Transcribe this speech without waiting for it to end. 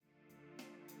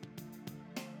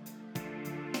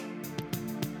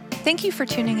Thank you for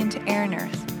tuning into Air and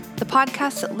Earth, the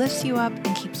podcast that lifts you up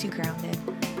and keeps you grounded.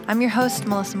 I'm your host,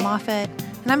 Melissa Moffett,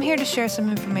 and I'm here to share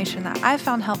some information that I've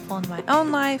found helpful in my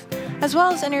own life, as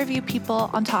well as interview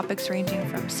people on topics ranging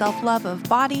from self-love of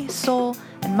body, soul,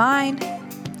 and mind,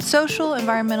 social,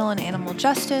 environmental, and animal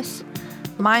justice,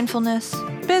 mindfulness,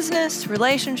 business,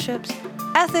 relationships,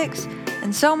 ethics,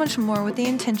 and so much more, with the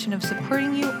intention of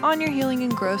supporting you on your healing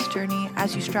and growth journey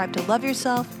as you strive to love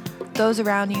yourself, those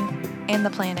around you, and the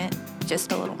planet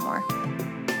just a little more.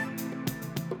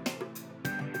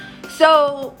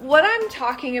 So what I'm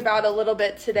talking about a little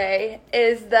bit today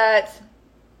is that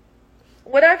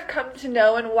what I've come to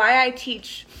know and why I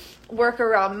teach work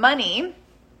around money.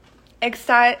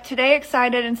 Today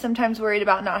excited and sometimes worried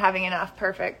about not having enough.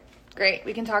 Perfect. Great.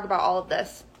 We can talk about all of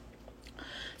this.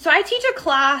 So I teach a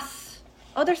class.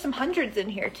 Oh, there's some hundreds in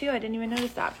here too. I didn't even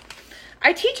notice that.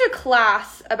 I teach a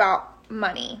class about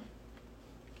money,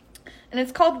 and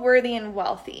it's called Worthy and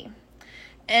Wealthy.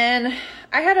 And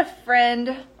I had a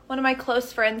friend, one of my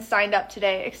close friends, signed up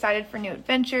today, excited for new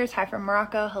adventures. Hi from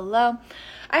Morocco. Hello.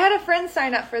 I had a friend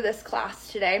sign up for this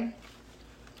class today,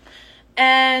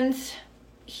 and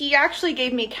he actually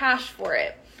gave me cash for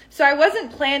it. So I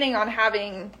wasn't planning on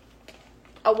having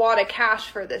a wad of cash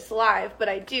for this live, but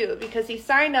I do, because he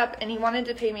signed up and he wanted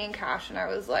to pay me in cash, and I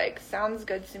was like, sounds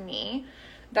good to me.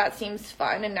 That seems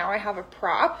fun. And now I have a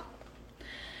prop.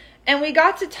 And we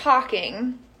got to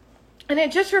talking, and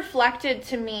it just reflected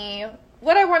to me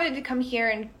what I wanted to come here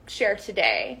and share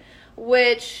today,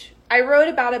 which I wrote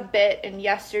about a bit in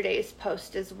yesterday's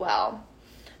post as well.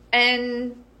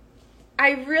 And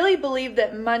I really believe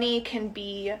that money can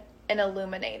be an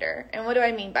illuminator. And what do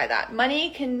I mean by that? Money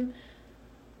can,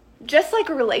 just like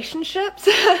relationships,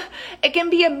 it can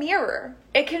be a mirror.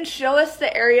 It can show us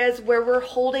the areas where we're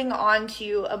holding on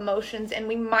to emotions, and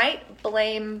we might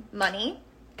blame money,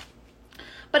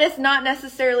 but it's not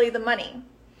necessarily the money.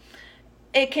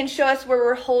 It can show us where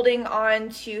we're holding on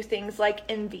to things like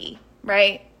envy,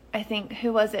 right? I think,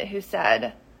 who was it who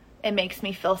said, it makes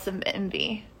me feel some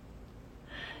envy?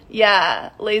 Yeah,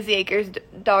 Lazy Acres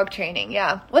dog training,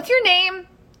 yeah. What's your name?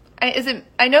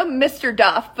 I know Mr.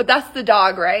 Duff, but that's the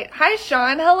dog, right? Hi,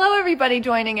 Sean. Hello, everybody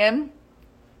joining in.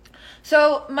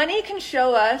 So money can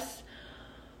show us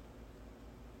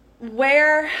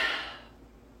where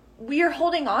we are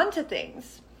holding on to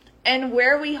things, and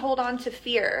where we hold on to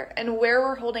fear, and where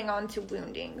we're holding on to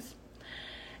woundings.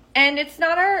 And it's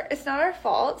not our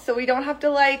fault, so we don't have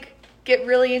to get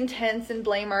really intense and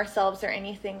blame ourselves or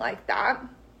anything like that.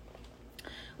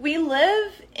 We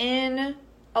live in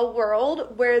a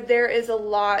world where there is a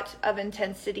lot of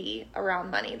intensity around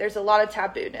money. There's a lot of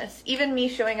tabooness. Even me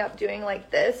showing up doing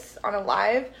like this on a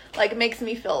live, makes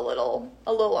me feel a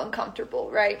little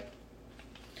uncomfortable, right?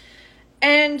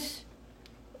 And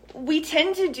we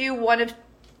tend to do one of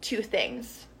two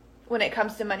things when it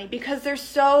comes to money, because there's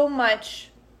so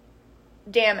much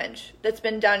damage that's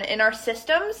been done in our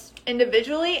systems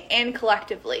individually and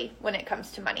collectively when it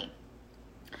comes to money.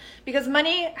 Because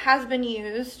money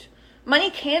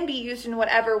can be used in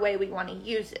whatever way we want to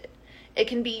use it. It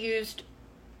can be used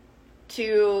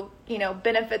to,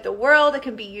 benefit the world. It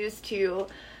can be used to,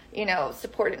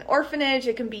 support an orphanage.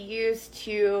 It can be used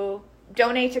to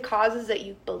donate to causes that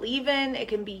you believe in. It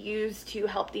can be used to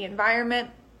help the environment.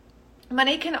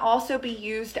 Money can also be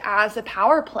used as a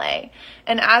power play,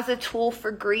 and as a tool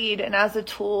for greed, and as a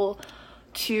tool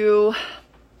to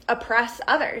oppress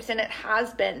others. And it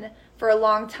has been for a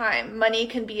long time. Money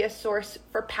can be a source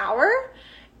for power,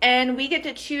 and we get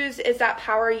to choose, is that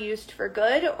power used for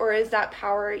good, or is that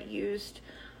power used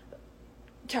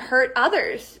to hurt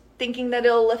others, thinking that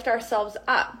it'll lift ourselves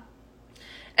up?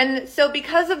 And so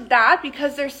because of that,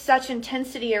 because there's such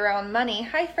intensity around money,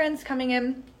 hi friends coming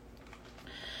in,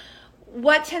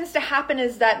 what tends to happen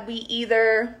is that we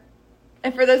either,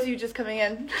 and for those of you just coming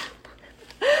in,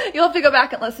 you'll have to go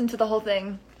back and listen to the whole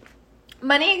thing.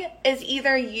 Money is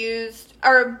either used,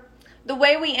 or the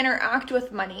way we interact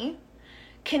with money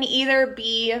can either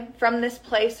be from this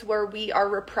place where we are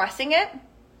repressing it,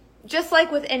 just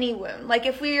like with any wound. Like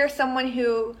if we are someone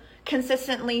who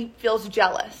consistently feels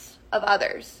jealous of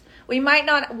others, we might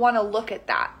not want to look at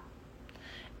that.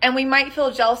 And we might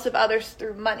feel jealous of others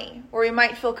through money, or we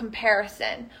might feel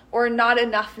comparison, or not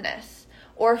enoughness,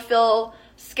 or feel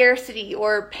scarcity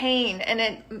or pain. And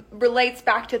it relates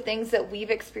back to things that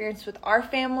we've experienced with our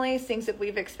families, things that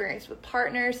we've experienced with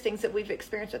partners, things that we've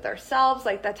experienced with ourselves,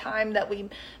 like the time that we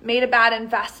made a bad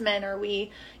investment, or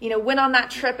we, went on that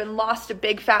trip and lost a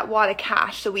big fat wad of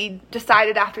cash. So we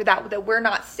decided after that we're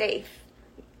not safe,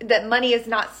 that money is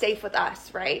not safe with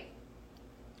us, right?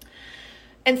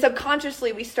 And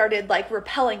subconsciously we started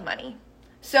repelling money.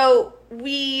 So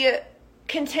we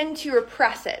can tend to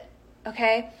repress it,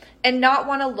 okay? And not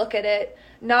want to look at it,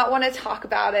 not want to talk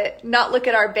about it, not look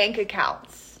at our bank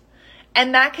accounts.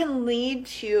 And that can lead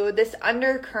to this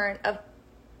undercurrent of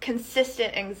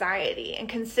consistent anxiety and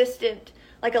consistent,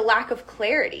 like a lack of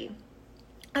clarity.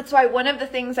 That's why one of the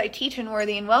things I teach in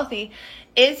Worthy and Wealthy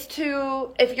is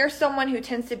to, if you're someone who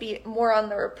tends to be more on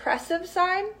the repressive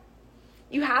side,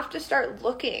 you have to start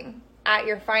looking at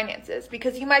your finances,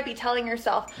 because you might be telling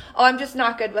yourself, oh, I'm just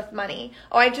not good with money.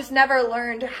 Oh, I just never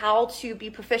learned how to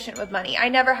be proficient with money. I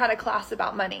never had a class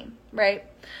about money, right?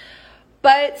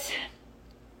 But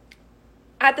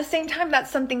at the same time, that's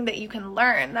something that you can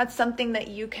learn. That's something that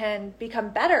you can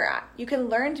become better at. You can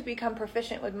learn to become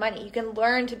proficient with money. You can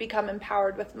learn to become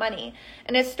empowered with money.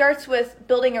 And it starts with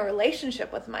building a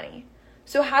relationship with money.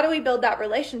 So how do we build that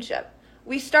relationship?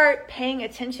 We start paying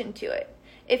attention to it.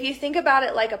 If you think about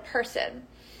it like a person,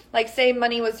 like say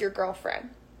money was your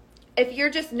girlfriend. If you're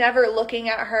just never looking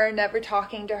at her, never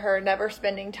talking to her, never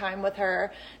spending time with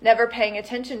her, never paying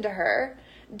attention to her,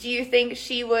 do you think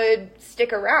she would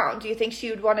stick around? Do you think she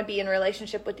would want to be in a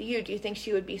relationship with you? Do you think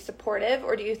she would be supportive?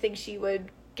 Or do you think she would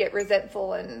get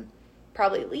resentful and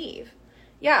probably leave?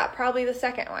 Yeah, probably the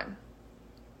second one.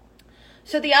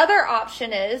 So the other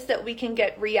option is that we can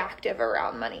get reactive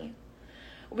around money.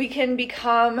 We can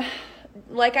become,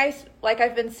 like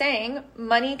I've been saying,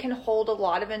 money can hold a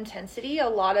lot of intensity, a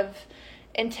lot of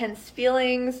intense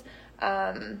feelings,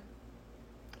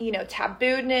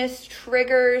 tabooedness,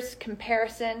 triggers,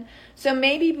 comparison. So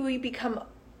maybe we become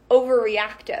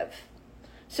overreactive.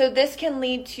 So this can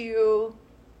lead to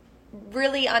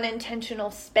really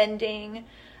unintentional spending,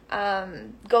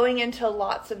 going into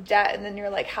lots of debt, and then you're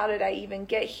like, how did I even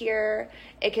get here?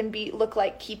 It can look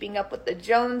like keeping up with the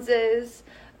Joneses.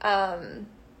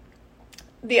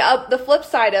 The flip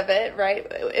side of it, right?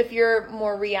 If you're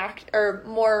more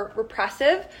more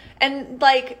repressive, and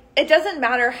like it doesn't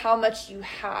matter how much you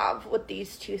have with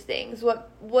these two things.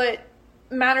 What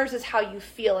matters is how you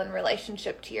feel in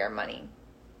relationship to your money.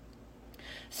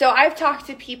 So I've talked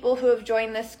to people who have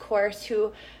joined this course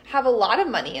who have a lot of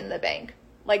money in the bank,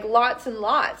 like lots and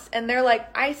lots, and they're like,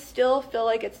 I still feel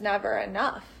like it's never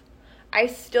enough. I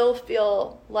still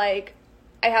feel like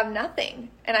I have nothing,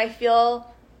 and I feel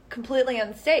completely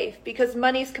unsafe because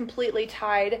money's completely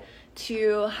tied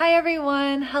to, hi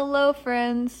everyone, hello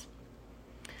friends,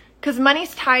 because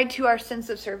money's tied to our sense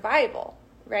of survival,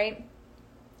 right?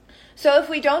 So if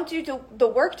we don't do the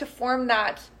work to form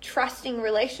that trusting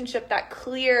relationship, that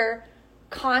clear,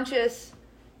 conscious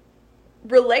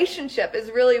relationship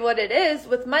is really what it is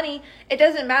with money, it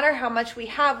doesn't matter how much we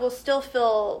have, we'll still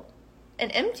feel an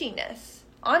emptiness,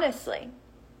 honestly.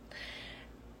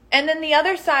 And then the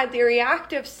other side, the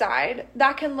reactive side,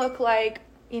 that can look like,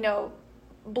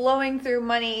 blowing through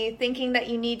money, thinking that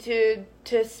you need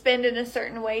to spend in a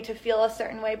certain way to feel a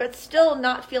certain way, but still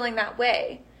not feeling that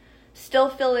way, still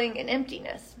feeling an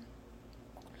emptiness.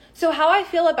 So how I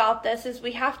feel about this is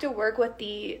we have to work with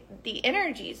the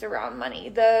energies around money,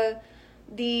 the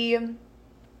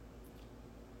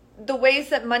ways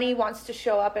that money wants to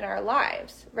show up in our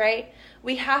lives, right?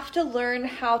 We have to learn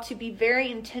how to be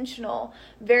very intentional,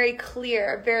 very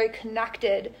clear, very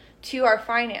connected to our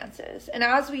finances. And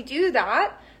as we do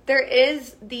that, there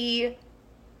is the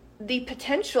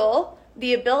potential,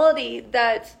 the ability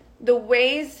that the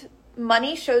ways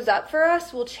money shows up for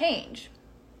us will change.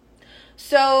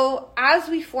 So as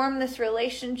we form this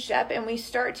relationship and we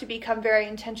start to become very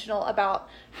intentional about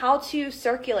how to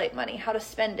circulate money, how to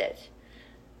spend it,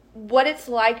 what it's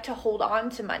like to hold on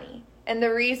to money, and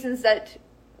the reasons that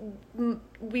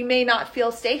we may not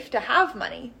feel safe to have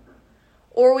money,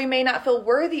 or we may not feel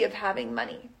worthy of having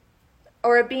money,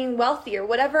 or being wealthy, or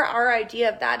whatever our idea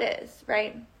of that is,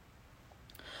 right?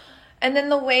 And then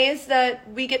the ways that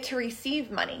we get to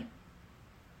receive money.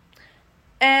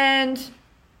 And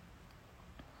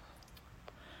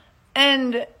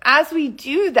as we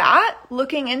do that,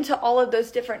 looking into all of those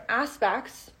different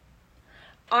aspects,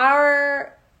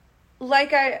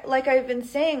 like I've been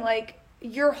saying, like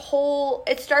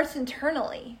it starts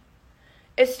internally.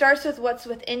 It starts with what's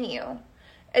within you.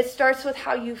 It starts with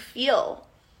how you feel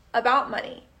about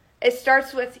money. It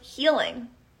starts with healing.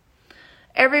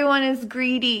 Everyone is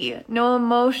greedy, no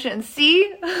emotion.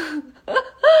 See?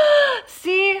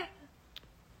 See?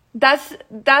 That's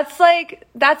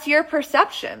your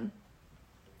perception.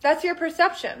 That's your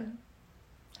perception.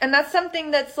 And that's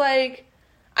something that's like,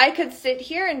 I could sit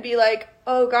here and be like,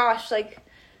 oh gosh, like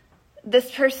this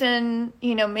person,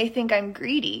 may think I'm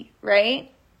greedy,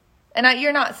 right? And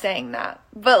you're not saying that,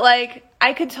 but like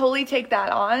I could totally take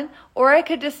that on, or I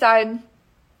could decide,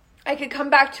 I could come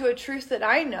back to a truth that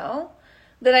I know,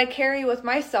 that I carry with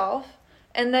myself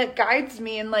and that guides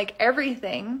me in like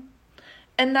everything.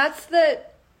 And that's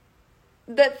that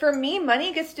for me,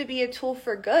 money gets to be a tool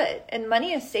for good, and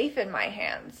money is safe in my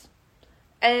hands.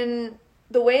 And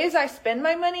the ways I spend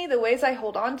my money, the ways I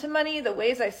hold on to money, the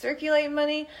ways I circulate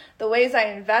money, the ways I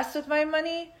invest with my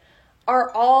money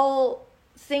are all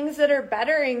things that are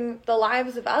bettering the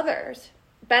lives of others,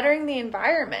 bettering the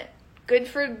environment, good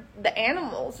for the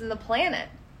animals and the planet.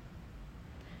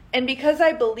 And because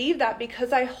I believe that,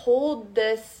 because I hold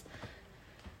this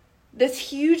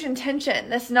huge intention,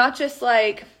 this not just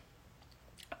like,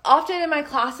 often in my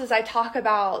classes I talk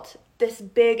about this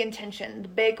big intention, the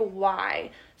big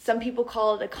why. Some people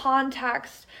call it a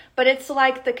context, but it's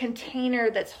like the container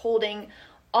that's holding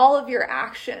all of your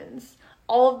actions,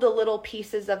 all of the little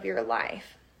pieces of your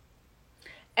life.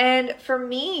 And for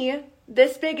me,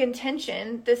 this big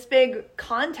intention, this big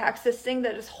context, this thing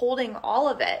that is holding all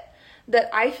of it, that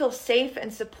I feel safe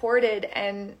and supported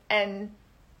and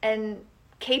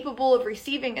capable of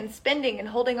receiving and spending and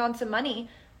holding on to money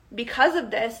because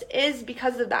of this, is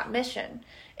because of that mission,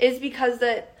 is because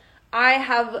that I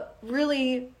have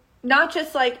really, not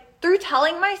just like through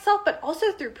telling myself, but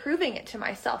also through proving it to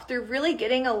myself, through really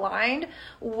getting aligned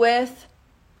with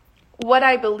what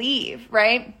I believe,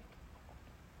 right?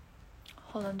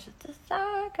 Hold on just a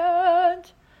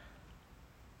second.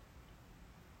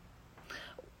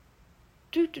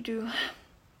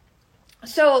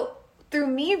 So through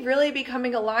me really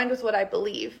becoming aligned with what I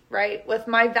believe, right? With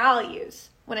my values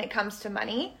when it comes to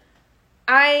money,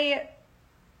 I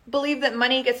believe that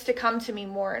money gets to come to me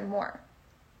more and more.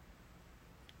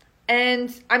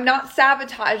 And I'm not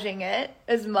sabotaging it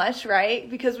as much, right?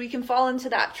 Because we can fall into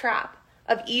that trap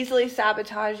of easily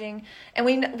sabotaging, and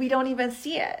we don't even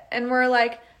see it. And we're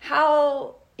like,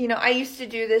 how, I used to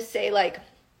do this, say like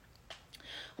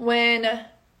when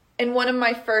in one of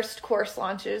my first course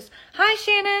launches, hi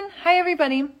Shannon, hi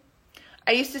everybody.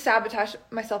 I used to sabotage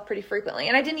myself pretty frequently,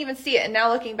 and I didn't even see it. And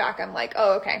now looking back, I'm like,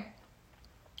 oh, okay.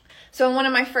 So in one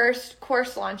of my first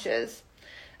course launches,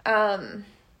 I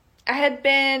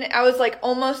was like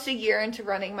almost a year into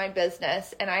running my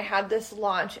business, and I had this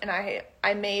launch, and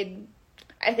I made,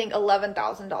 I think,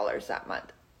 $11,000 that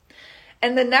month.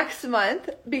 And the next month,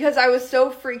 because I was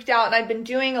so freaked out, and I've been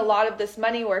doing a lot of this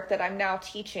money work that I'm now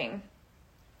teaching.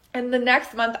 And the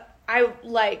next month, I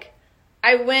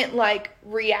went like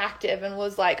reactive and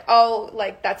was like, oh,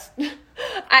 like that's, and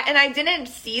I didn't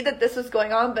see that this was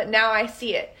going on, but now I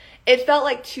see it. It felt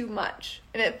like too much,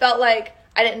 and it felt like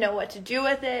I didn't know what to do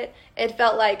with it. It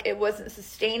felt like it wasn't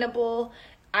sustainable.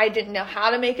 I didn't know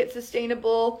how to make it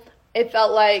sustainable. It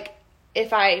felt like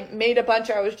if I made a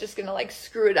bunch, I was just going to like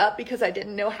screw it up because I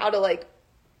didn't know how to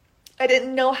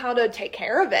take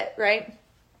care of it, right?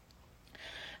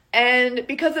 And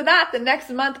because of that, the next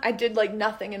month I did like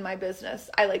nothing in my business.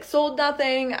 I like sold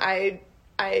nothing. I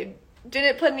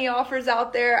didn't put any offers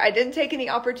out there. I didn't take any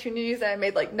opportunities, and I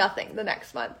made like nothing the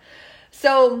next month.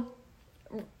 So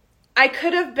I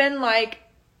could have been like,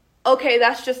 okay,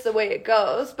 that's just the way it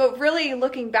goes. But really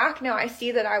looking back now, I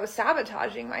see that I was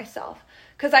sabotaging myself,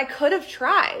 because I could have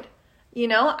tried,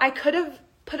 I could have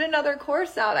put another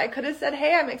course out. I could have said,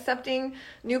 hey, I'm accepting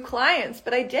new clients,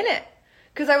 but I didn't,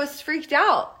 because I was freaked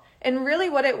out. And really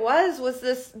what it was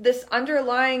this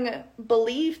underlying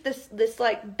belief, this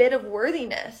like bit of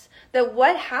worthiness, that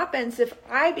what happens if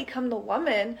I become the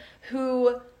woman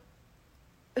who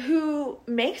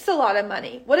makes a lot of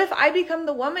money? What if I become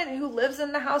the woman who lives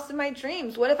in the house of my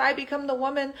dreams? What if I become the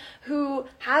woman who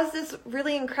has this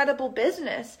really incredible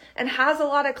business and has a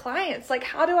lot of clients? Like,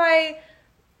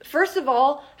 first of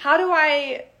all, how do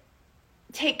I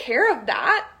take care of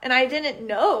that? And I didn't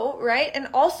know, right? And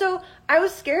also, I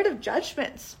was scared of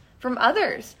judgments from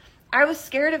others. I was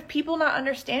scared of people not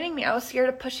understanding me. I was scared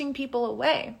of pushing people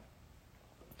away.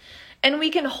 And we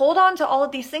can hold on to all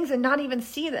of these things and not even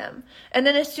see them. And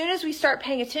then as soon as we start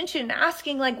paying attention and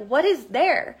asking, like, what is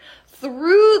there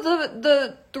through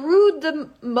the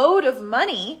mode of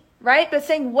money, right? But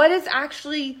saying, what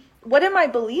am I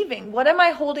believing? What am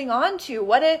I holding on to?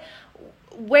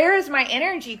 Where is my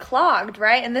energy clogged,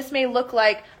 right? And this may look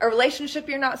like a relationship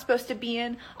you're not supposed to be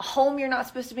in, a home you're not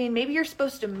supposed to be in. Maybe you're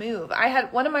supposed to move. I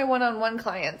had one of my one-on-one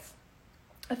clients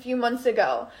a few months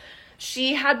ago.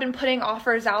 She had been putting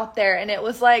offers out there, and it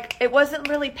was like, it wasn't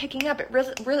really picking up. It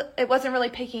wasn't really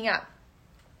picking up.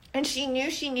 And she knew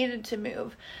she needed to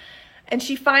move. And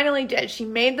she finally did. She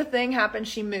made the thing happen.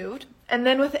 She moved. And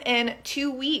then within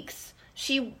 2 weeks,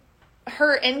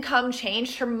 her income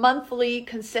changed. Her monthly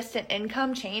consistent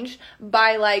income changed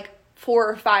by like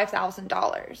or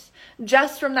 $5,000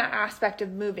 just from that aspect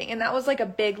of moving. And that was like a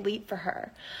big leap for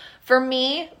her. For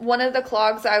me, one of the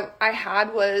clogs I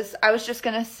had was, I was just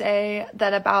going to say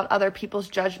that about other people's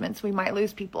judgments, we might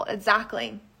lose people.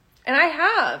 Exactly. And I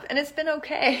have, and it's been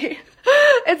okay.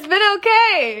 It's been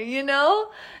okay, you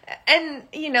know? And,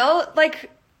 you know, like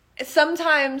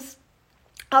sometimes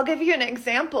I'll give you an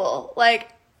example.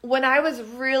 Like when I was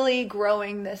really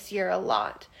growing this year a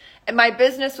lot, and my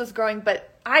business was growing, but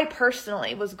I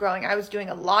personally was growing. I was doing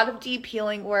a lot of deep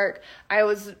healing work. I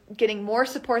was getting more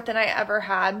support than I ever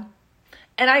had.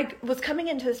 And I was coming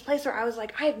into this place where I was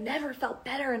like, I have never felt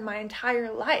better in my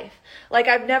entire life. Like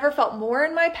I've never felt more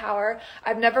in my power.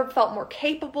 I've never felt more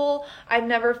capable. I've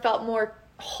never felt more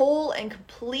whole and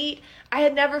complete. I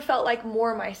had never felt like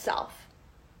more myself.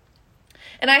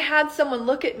 And I had someone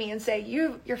look at me and say,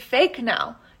 you're fake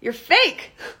now. You're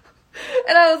fake.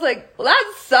 And I was like, well,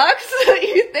 that sucks that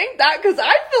you think that, because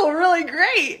I feel really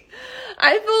great.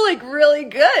 I feel like really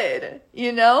good,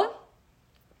 you know?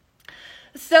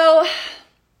 So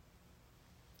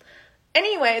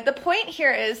anyway, the key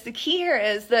here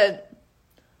is that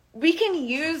we can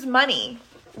use money.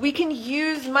 We can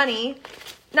use money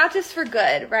not just for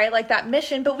good, right? Like that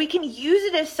mission, but we can use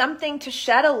it as something to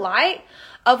shed a light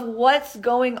of what's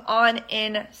going on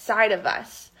inside of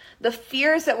us. The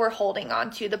fears that we're holding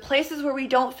on to, the places where we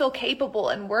don't feel capable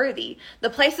and worthy, the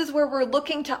places where we're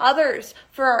looking to others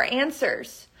for our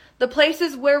answers, the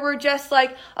places where we're just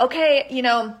like, okay, you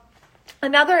know,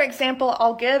 another example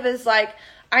I'll give is like,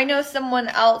 I know someone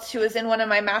else who was in one of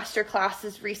my master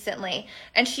classes recently,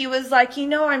 and she was like, you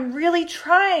know, I'm really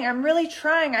trying.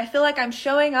 I feel like I'm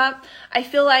showing up. I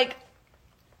feel like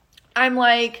I'm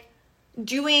like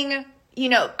doing, you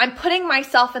know, I'm putting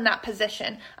myself in that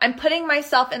position. I'm putting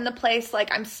myself in the place,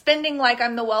 like I'm spending like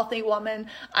I'm the wealthy woman.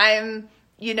 I'm,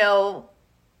 you know,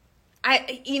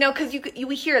 cause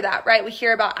we hear that, right? We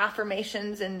hear about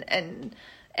affirmations and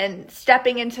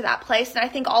stepping into that place. And I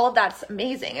think all of that's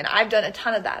amazing. And I've done a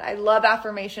ton of that. I love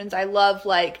affirmations. I love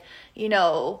like, you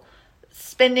know,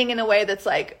 spending in a way that's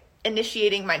like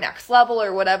initiating my next level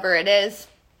or whatever it is.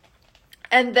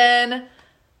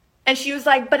 And she was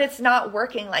like, but it's not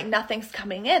working. Like nothing's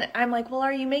coming in. I'm like, well,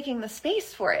 are you making the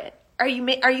space for it? Are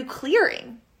you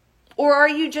clearing? Or are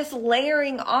you just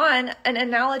layering on? An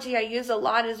analogy I use a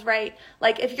lot is, right,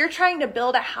 like if you're trying to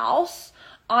build a house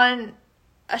on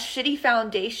a shitty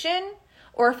foundation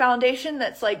or a foundation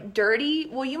that's like dirty,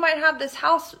 well, you might have this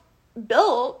house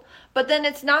built, but then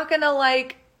it's not going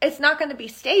to be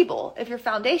stable if your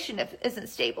foundation isn't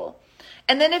stable.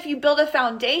 And then if you build a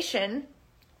foundation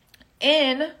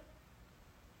in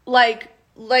like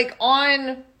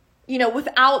on, you know,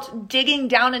 without digging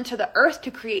down into the earth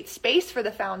to create space for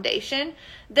the foundation,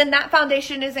 then that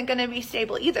foundation isn't going to be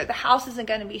stable either. The house isn't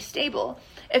going to be stable.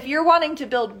 If you're wanting to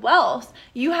build wealth,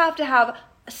 you have to have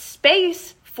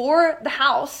space for the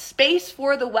house, space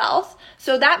for the wealth.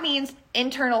 So that means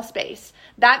internal space.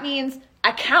 That means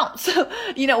accounts.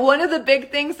 You know, one of the big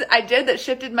things that I did that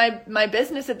shifted my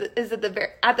business is at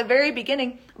the very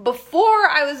beginning, before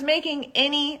I was making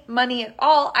any money at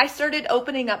all, I started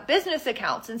opening up business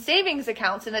accounts and savings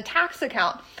accounts and a tax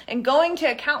account and going to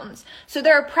accountants. So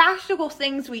there are practical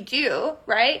things we do,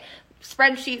 right?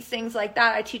 Spreadsheets, things like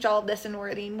that. I teach all of this in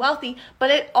Worthy and Wealthy,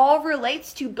 but it all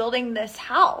relates to building this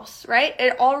house, right?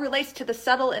 It all relates to the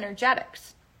subtle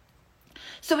energetics.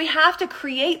 So we have to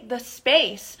create the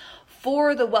space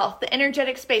for the wealth, the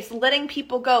energetic space, letting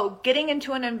people go, getting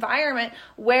into an environment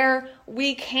where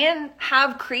we can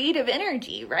have creative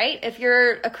energy, right? If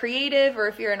you're a creative or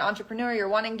if you're an entrepreneur, you're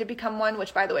wanting to become one,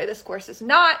 which by the way, this course is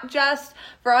not just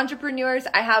for entrepreneurs.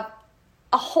 I have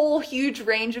a whole huge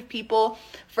range of people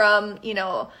from, you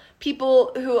know,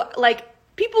 people who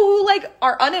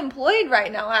are unemployed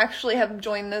right now actually have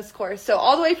joined this course. So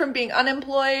all the way from being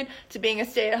unemployed to being a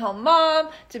stay-at-home mom,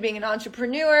 to being an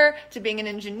entrepreneur, to being an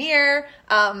engineer.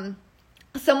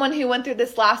 Someone who went through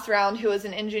this last round who was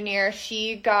an engineer,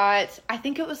 she got, I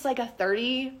think it was like a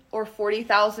 $30,000 or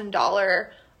 $40,000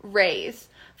 raise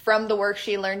from the work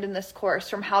she learned in this course,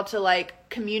 from how to like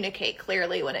communicate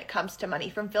clearly when it comes to money,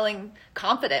 from feeling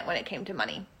confident when it came to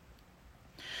money.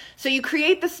 So you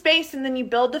create the space and then you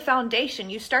build the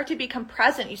foundation. You start to become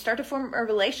present. You start to form a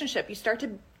relationship. You start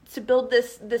to build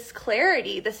this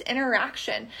clarity, this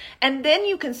interaction. And then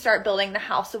you can start building the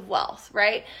house of wealth,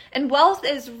 right? And wealth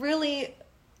is really,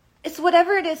 it's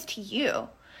whatever it is to you.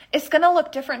 It's going to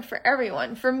look different for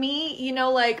everyone. For me, you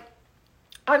know, like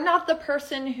I'm not the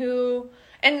person who,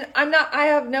 and I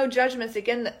have no judgments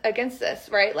against this,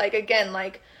 right? Like, again,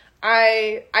 like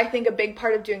I think a big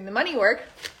part of doing the money work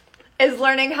is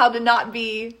learning how to not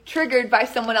be triggered by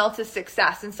someone else's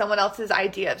success and someone else's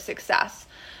idea of success.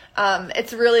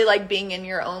 It's really like being in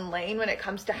your own lane when it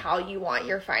comes to how you want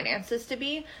your finances to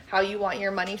be, how you want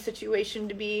your money situation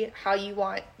to be, how you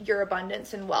want your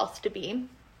abundance and wealth to be.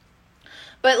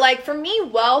 But like for me,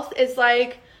 wealth is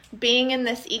like being in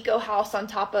this eco house on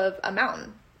top of a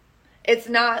mountain. It's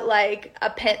not like a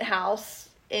penthouse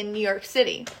in New York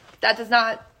City. That does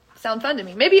not sound fun to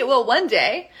me. Maybe it will one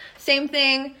day. Same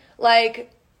thing,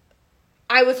 like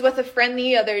I was with a friend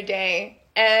the other day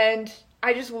and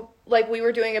I just, like, we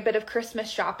were doing a bit of Christmas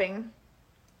shopping,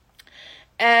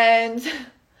 and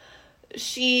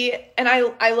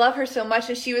I love her so much,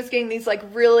 and she was getting these, like,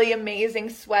 really amazing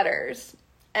sweaters,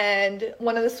 and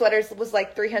one of the sweaters was,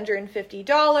 like,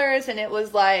 $350, and it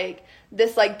was, like,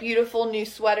 this, like, beautiful new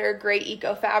sweater, great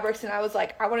eco fabrics, and I was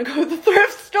like, I want to go to the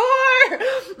thrift store,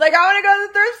 like, I want to go to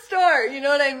the thrift store, you know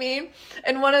what I mean?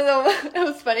 And it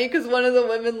was funny, because one of the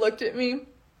women looked at me,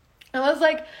 and I was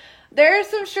like, there are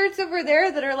some shirts over there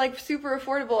that are like super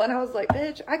affordable. And I was like,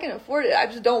 bitch, I can afford it. I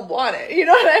just don't want it. You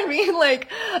know what I mean?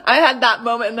 Like I had that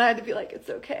moment and I had to be like, it's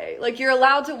okay. Like you're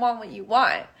allowed to want what you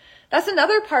want. That's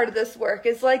another part of this work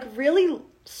is like really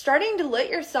starting to let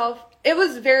yourself. It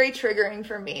was very triggering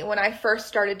for me when I first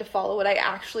started to follow what I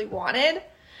actually wanted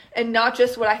and not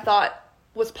just what I thought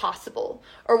was possible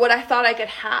or what I thought I could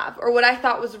have or what I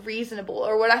thought was reasonable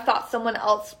or what I thought someone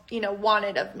else,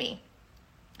 wanted of me.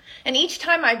 And each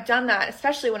time I've done that,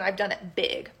 especially when I've done it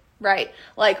big, right?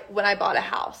 Like when I bought a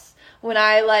house, when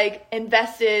I like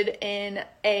invested in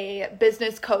a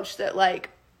business coach that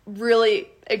like really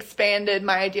expanded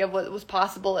my idea of what was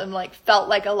possible and like felt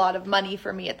like a lot of money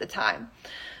for me at the time.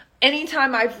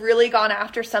 Anytime I've really gone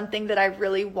after something that I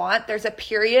really want, there's a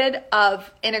period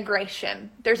of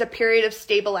integration. There's a period of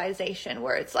stabilization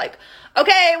where it's like,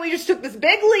 okay, we just took this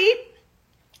big leap.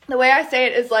 The way I say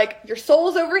it is like your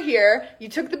soul's over here. You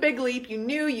took the big leap. You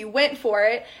knew, you went for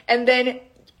it. And then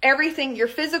everything, your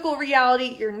physical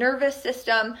reality, your nervous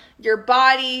system, your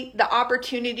body, the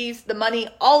opportunities, the money,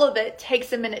 all of it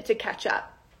takes a minute to catch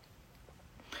up.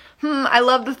 I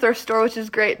love the thrift store, which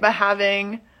is great, but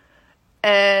having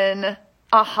an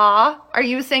aha. Are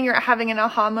you saying you're having an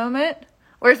aha moment?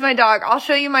 Where's my dog? I'll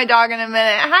show you my dog in a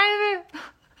minute. Hi.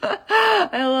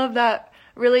 I love that.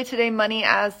 Really today, money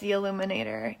as the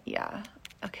illuminator. Yeah.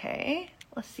 Okay.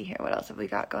 Let's see here. What else have we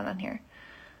got going on here?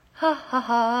 Ha ha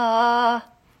ha.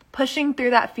 Pushing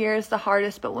through that fear is the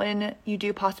hardest, but when you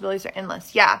do, possibilities are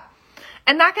endless. Yeah.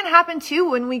 And that can happen too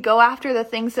when we go after the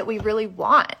things that we really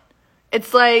want.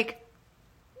 It's like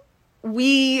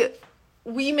we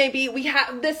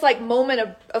have this like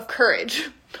moment of courage.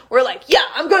 We're like, yeah,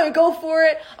 I'm going to go for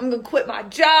it. I'm going to quit my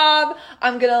job.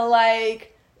 I'm going to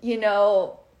like,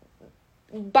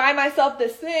 buy myself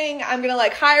this thing. I'm going to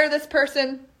like hire this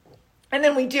person. And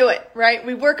then we do it, right?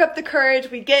 We work up the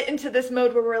courage. We get into this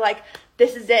mode where we're like,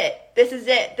 this is it. This is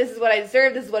it. This is what I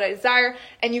deserve. This is what I desire.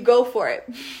 And you go for it.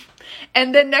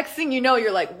 And then next thing you know,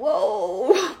 you're like,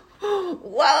 whoa,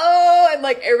 whoa. And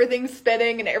like everything's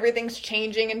spinning and everything's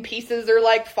changing and pieces are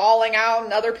like falling out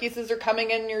and other pieces are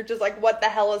coming in. And you're just like, what the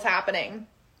hell is happening?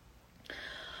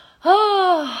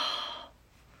 Oh,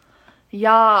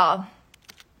 yeah.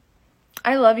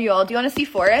 I love you all. Do you want to see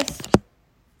Forrest?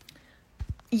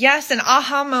 Yes, an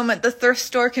aha moment. The thrift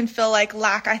store can feel like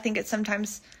lack. I think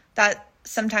sometimes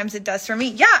it does for me.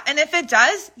 Yeah, and if it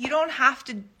does, you don't have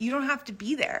to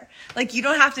be there. Like you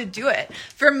don't have to do it.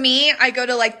 For me, I go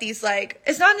to like these like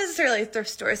it's not necessarily a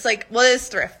thrift store. It's like it is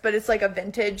thrift, but it's like a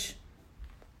vintage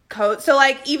coat. So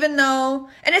like even though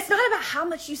and it's not about how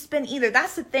much you spend either.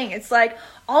 That's the thing. It's like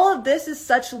all of this is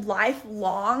such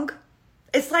lifelong.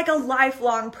 It's like a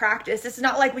lifelong practice. It's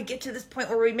not like we get to this point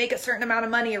where we make a certain amount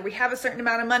of money or we have a certain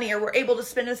amount of money or we're able to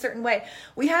spend a certain way.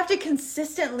 We have to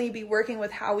consistently be working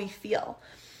with how we feel.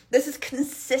 This is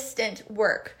consistent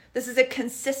work. This is a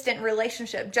consistent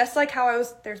relationship. Just like how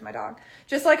there's my dog.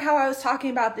 Just like how I was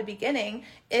talking about at the beginning,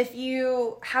 if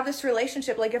you have this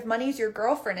relationship, like if money's your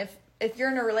girlfriend, if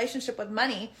you're in a relationship with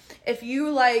money, if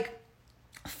you like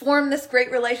form this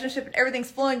great relationship and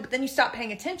everything's flowing, but then you stop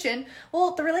paying attention,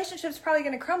 well, the relationship's probably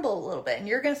going to crumble a little bit and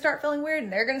you're going to start feeling weird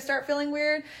and they're going to start feeling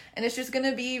weird. And it's just going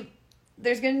to be,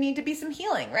 there's going to need to be some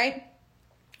healing, right?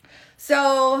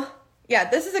 So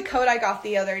yeah, this is a coat I got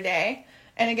the other day.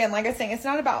 And again, like I was saying, it's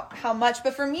not about how much,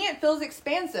 but for me, it feels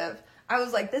expansive. I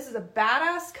was like, this is a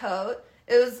badass coat.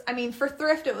 It was, for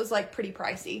thrift, it was like pretty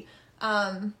pricey.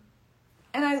 And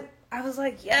I was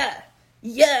like,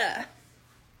 yeah.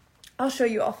 I'll show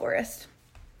you all, Forrest.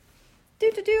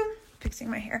 Fixing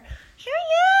my hair.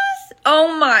 Yes.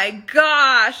 Oh my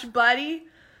gosh, buddy.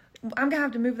 I'm gonna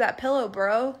have to move that pillow,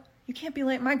 bro. You can't be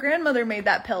late. My grandmother made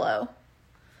that pillow.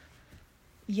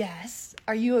 Yes.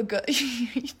 Are you a good... Are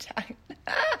you tired?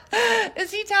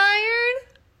 Is he tired?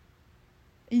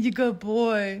 He's a good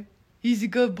boy. He's a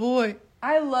good boy.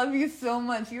 I love you so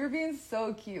much. You're being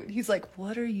so cute. He's like,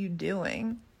 what are you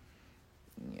doing?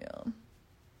 Yeah.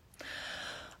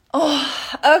 Oh,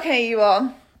 okay, you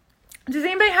all. Does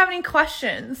anybody have any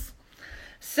questions?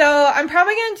 So I'm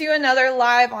probably going to do another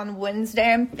live on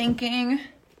Wednesday, I'm thinking.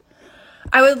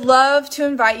 I would love to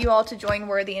invite you all to join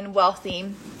Worthy and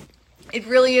Wealthy. It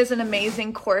really is an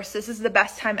amazing course. This is the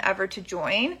best time ever to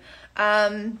join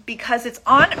because it's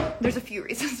on, there's a few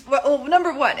reasons. Well,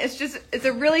 number one, it's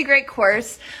a really great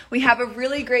course. We have a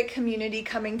really great community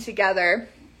coming together.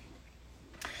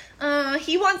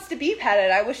 He wants to be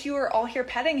petted. I wish you were all here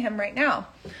petting him right now.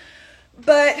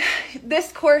 But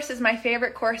this course is my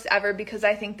favorite course ever because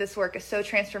I think this work is so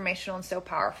transformational and so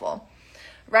powerful.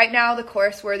 Right now, the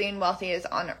course Worthy and Wealthy is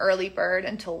on early bird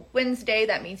until Wednesday.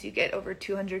 That means you get over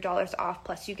 $200 off,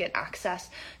 plus you get access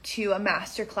to a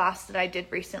masterclass that I did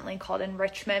recently called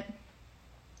Enrichment.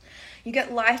 You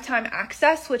get lifetime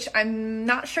access, which I'm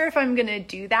not sure if I'm going to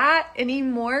do that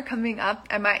anymore coming up.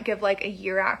 I might give like a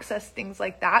year access, things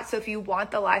like that. So if you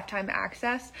want the lifetime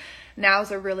access, now's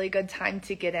a really good time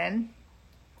to get in.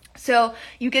 So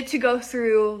you get to go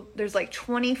through, there's like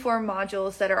 24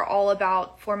 modules that are all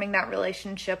about forming that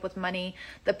relationship with money,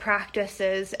 the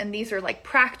practices, and these are like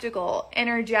practical,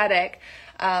 energetic,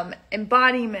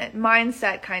 embodiment,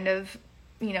 mindset kind of,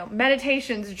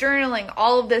 meditations, journaling,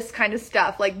 all of this kind of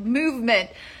stuff, like movement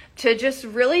to just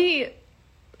really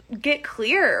get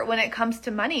clear when it comes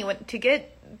to money, to get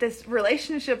this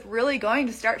relationship really going,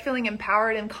 to start feeling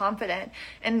empowered and confident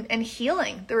and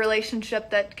healing the relationship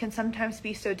that can sometimes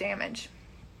be so damaged.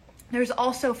 There's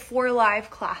also 4 live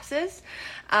classes.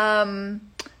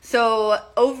 So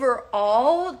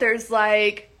overall, there's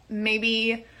like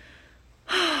maybe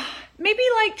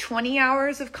like 20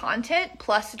 hours of content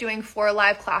plus doing 4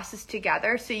 live classes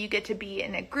together. So you get to be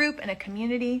in a group, in a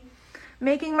community.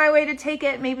 Making my way to take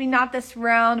it, maybe not this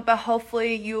round, but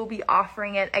hopefully you will be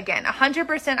offering it again.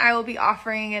 100% I will be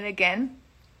offering it again.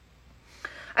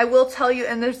 I will tell you,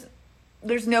 and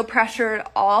there's no pressure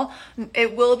at all.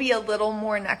 It will be a little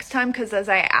more next time because as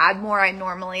I add more, I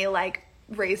normally like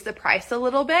raise the price a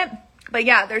little bit. But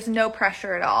yeah, there's no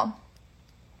pressure at all.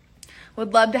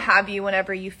 Would love to have you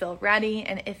whenever you feel ready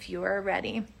and if you are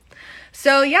ready.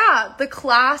 So yeah, the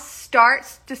class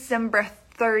starts December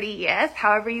 30th.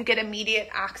 However, you get immediate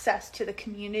access to the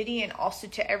community and also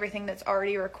to everything that's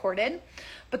already recorded.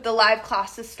 But the live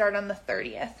classes start on the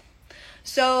 30th.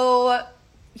 So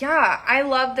yeah, I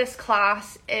love this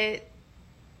class.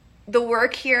 The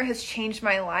work here has changed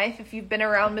my life. If you've been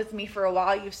around with me for a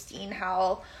while, you've seen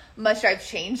how much I've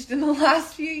changed in the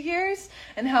last few years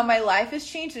and how my life has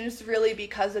changed. And it's really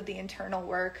because of the internal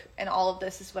work, and all of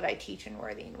this is what I teach in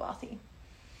Worthy and Wealthy.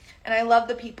 And I love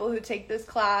the people who take this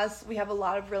class. We have a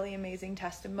lot of really amazing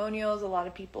testimonials, a lot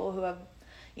of people who have,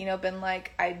 been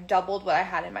like, I doubled what I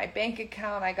had in my bank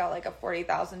account. I got like a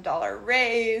 $40,000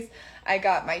 raise. I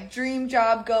got my dream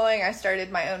job going. I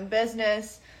started my own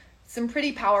business. Some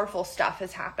pretty powerful stuff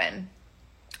has happened.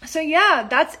 So yeah,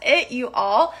 that's it, you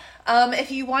all. If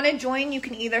you want to join, you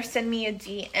can either send me a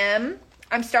DM.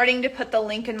 I'm starting to put the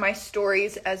link in my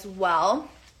stories as well.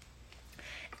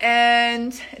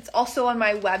 And it's also on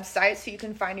my website, so you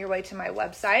can find your way to my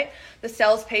website. The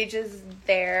sales page is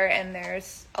there, and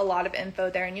there's a lot of info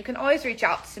there. And you can always reach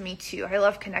out to me, too. I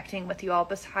love connecting with you all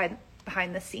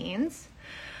behind the scenes.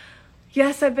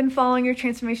 Yes, I've been following your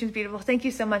Transformations Beautiful. Thank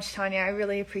you so much, Tanya. I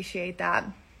really appreciate that.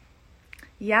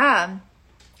 Yeah.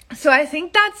 So I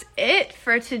think that's it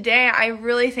for today. I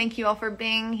really thank you all for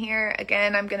being here.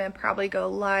 Again, I'm going to probably go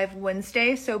live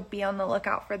Wednesday, so be on the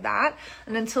lookout for that.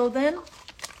 And until then,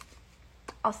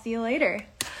 I'll see you later.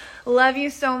 Love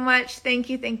you so much. Thank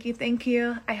you, thank you, thank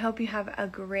you. I hope you have a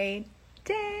great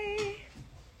day.